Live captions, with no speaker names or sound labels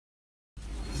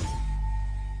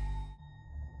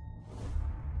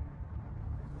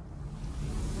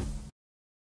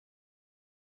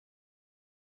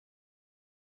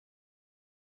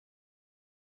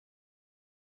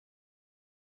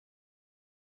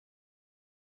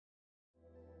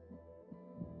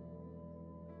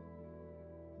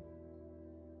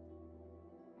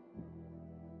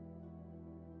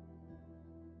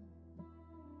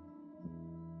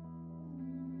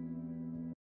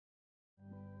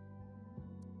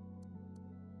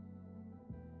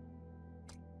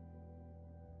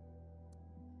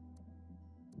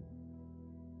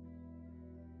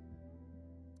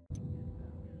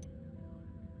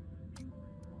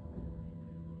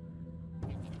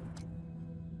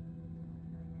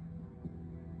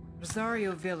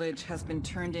Rosario Village has been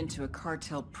turned into a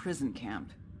cartel prison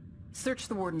camp. Search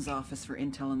the warden's office for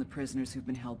intel on the prisoners who've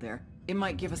been held there. It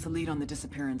might give us a lead on the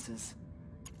disappearances.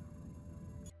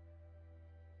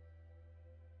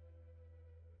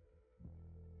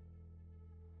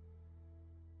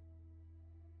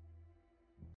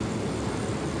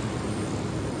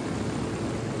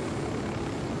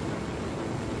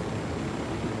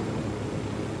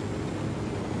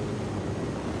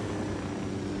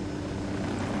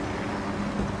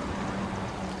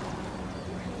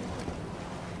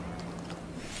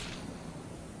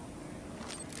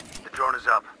 Drone is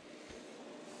up.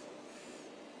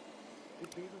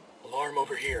 Alarm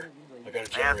over here. I got a I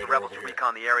asked generator the rebels over to here.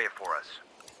 recon the area for us.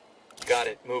 Got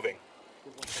it. Moving.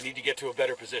 I need to get to a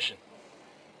better position.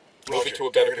 Moving to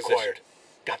a better Target position. acquired.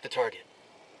 Got the target.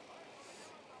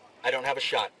 I don't have a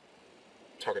shot.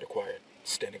 Target acquired.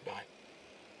 Standing by.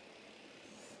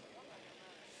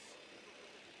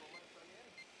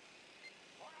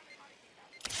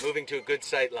 Moving to a good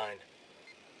sight line.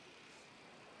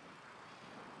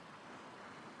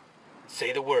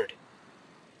 Say the word.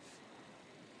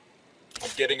 I'm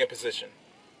getting a position.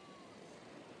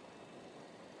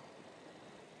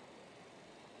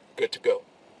 Good to go.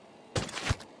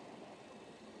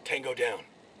 Tango down.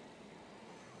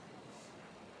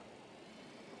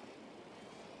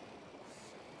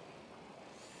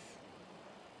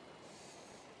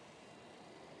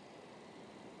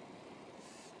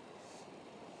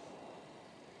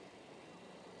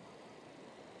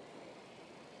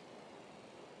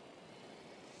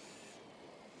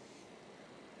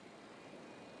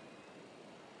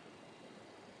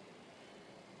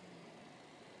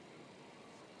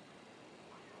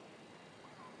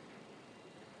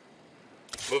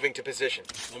 Moving to position.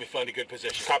 Let me find a good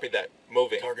position. Copy that.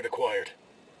 Moving. Target acquired.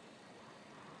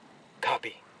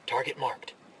 Copy. Target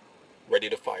marked. Ready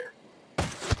to fire.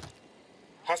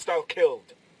 Hostile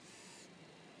killed.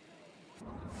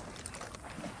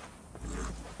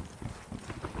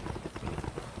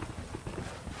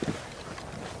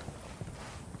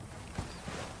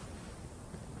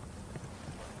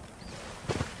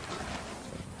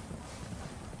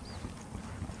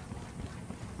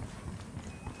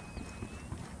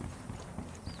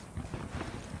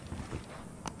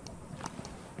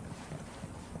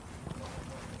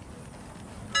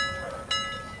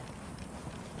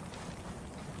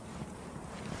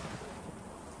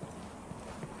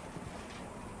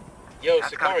 Yo,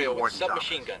 That's gotta be the Sicario with a warden's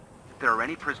submachine office. gun. If there are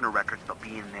any prisoner records, they'll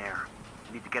be in there.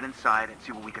 We need to get inside and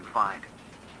see what we can find.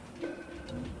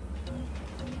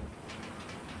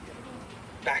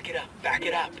 Back it up. Back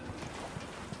it up.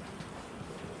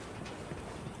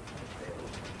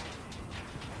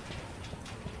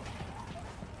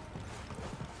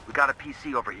 We got a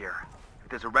PC over here. If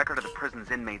there's a record of the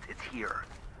prison's inmates, it's here.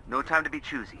 No time to be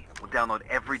choosy. We'll download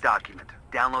every document.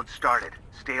 Download started.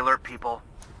 Stay alert, people.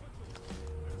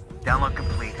 Download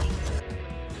complete.